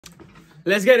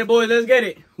Let's get it, boys. Let's get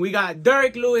it. We got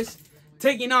Derrick Lewis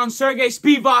taking on Sergey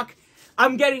Spivak.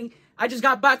 I just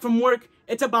got back from work.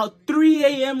 It's about 3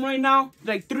 a.m. right now.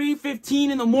 Like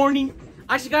 3:15 in the morning.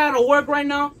 I just got out of work right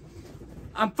now.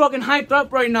 I'm fucking hyped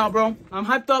up right now, bro. I'm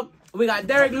hyped up. We got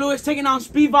Derrick Lewis taking on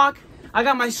Spivak. I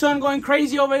got my son going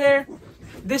crazy over there.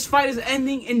 This fight is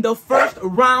ending in the first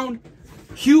round.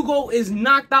 Hugo is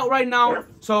knocked out right now.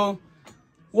 So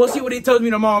we'll see what he tells me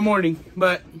tomorrow morning.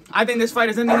 But I think this fight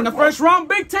is ending in the first round.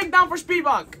 Big takedown for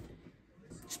Spivak.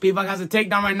 Spivak has a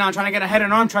takedown right now, trying to get a head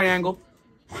and arm triangle.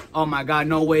 Oh my God,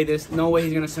 no way he's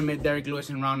gonna submit Derrick Lewis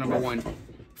in round number 1.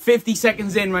 50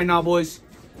 seconds in right now, boys.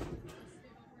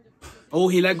 Oh,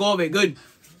 he let go of it. Good.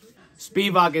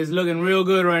 Spivak is looking real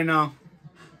good right now.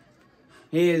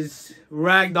 He is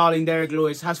ragdolling Derrick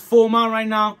Lewis. Has full mount right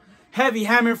now. Heavy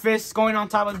hammer fists going on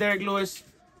top of Derrick Lewis.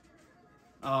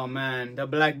 Oh man, the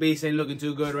Black Beast ain't looking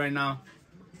too good right now.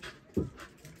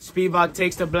 Spivak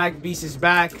takes the Black Beast's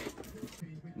back.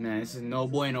 Nah, this is no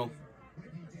bueno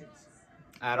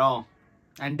at all.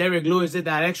 And Derrick Lewis did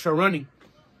that extra running.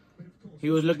 He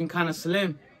was looking kind of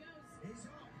slim.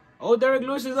 Oh, Derrick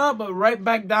Lewis is up, but right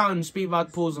back down.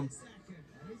 Spivak pulls him.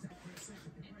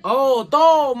 Oh,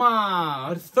 toma!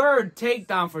 A third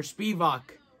takedown for Spivak.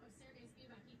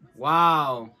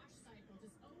 Wow.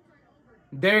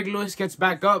 Derrick Lewis gets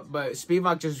back up, but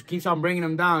Spivak just keeps on bringing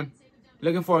him down.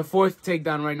 Looking for a fourth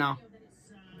takedown right now.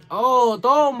 Oh,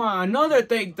 toma! Another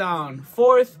takedown.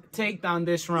 Fourth takedown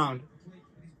this round.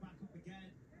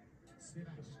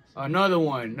 Another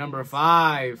one. Number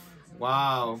 5.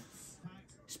 Wow.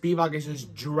 Spivak is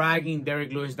just dragging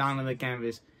Derrick Lewis down on the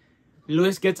canvas.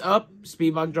 Lewis gets up.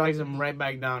 Spivak drags him right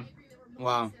back down.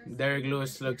 Wow. Derrick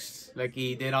Lewis looks like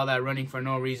he did all that running for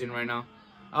no reason right now.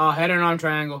 Oh, head and arm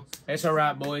triangle. It's a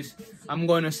wrap, boys. I'm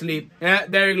going to sleep. Yeah,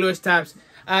 Derrick Lewis taps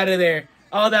out of there.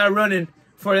 All that running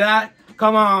for that.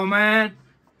 Come on, man.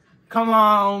 Come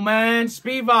on, man.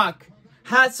 Spivak,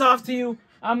 hats off to you.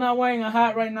 I'm not wearing a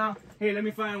hat right now. Here, let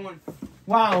me find one.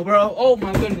 Wow, bro. Oh,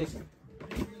 my goodness.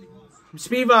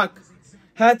 Spivak,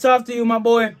 hats off to you, my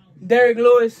boy. Derrick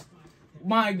Lewis.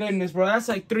 My goodness, bro. That's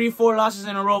like 3-4 losses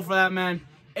in a row for that man.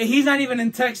 And he's not even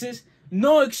in Texas.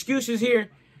 No excuses here.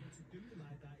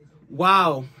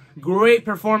 Wow. Great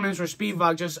performance for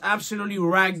Spivak. Just absolutely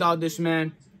ragdolled this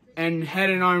man. And head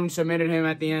and arm submitted him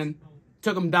at the end.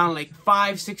 Took him down like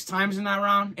 5-6 times in that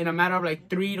round. In a matter of like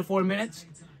 3 to 4 minutes.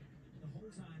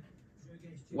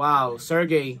 Wow.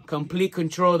 Sergey. Complete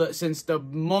control since the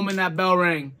moment that bell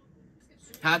rang.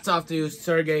 Hats off to you,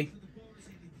 Sergey.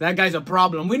 That guy's a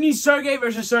problem. We need Sergey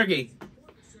versus Sergey.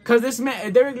 Because this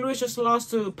man, Derrick Lewis just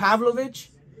lost to Pavlovich.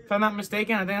 If I'm not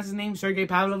mistaken, I think that's his name, Sergey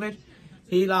Pavlovich.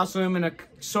 He lost to him in a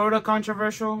sort of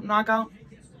controversial knockout.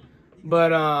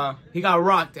 But he got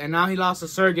rocked. And now he lost to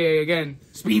Sergey again.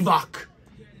 Spivak.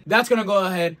 That's going to go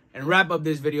ahead and wrap up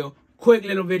this video. Quick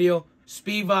little video.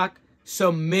 Spivak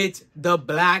submits the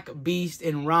Black Beast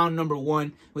in round number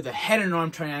 1 with a head and arm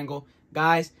triangle.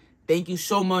 Guys, thank you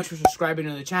so much for subscribing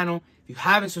to the channel. If you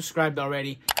haven't subscribed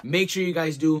already, make sure you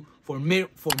guys do for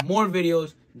more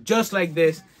videos just like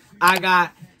this. I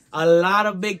got a lot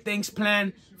of big things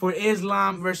planned for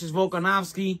Islam versus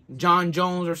Volkanovski, John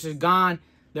Jones versus Gane.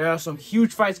 There are some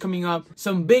huge fights coming up.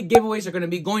 Some big giveaways are going to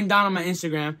be going down on my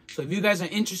Instagram. So if you guys are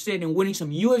interested in winning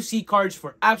some UFC cards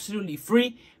for absolutely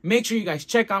free, make sure you guys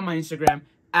check out my Instagram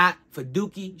at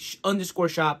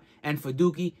Faduki_shop and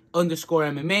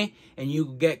Faduki_MMA, and you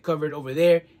can get covered over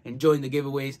there and join the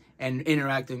giveaways and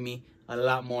interact with me a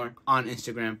lot more on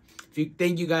Instagram.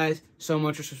 Thank you guys so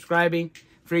much for subscribing.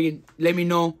 Freaking let me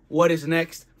know what is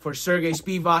next for Sergey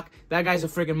Spivak. That guy's a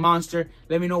freaking monster.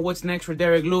 Let me know what's next for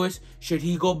Derrick Lewis. Should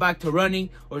he go back to running,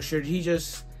 or should he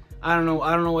just, I don't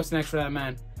know what's next for that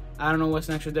man. I don't know what's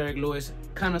next for Derrick Lewis.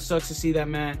 Kind of sucks to see that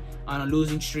man on a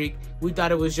losing streak. We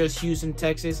thought it was just Houston,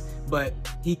 Texas, but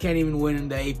he can't even win in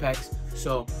the Apex.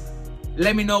 So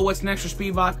let me know what's next for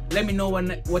Spivak. Let me know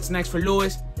what's next for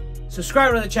Lewis.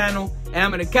 Subscribe to the channel, and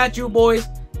I'm going to catch you boys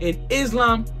in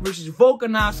Islam versus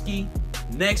Volkanovski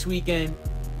next weekend.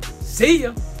 See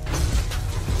ya.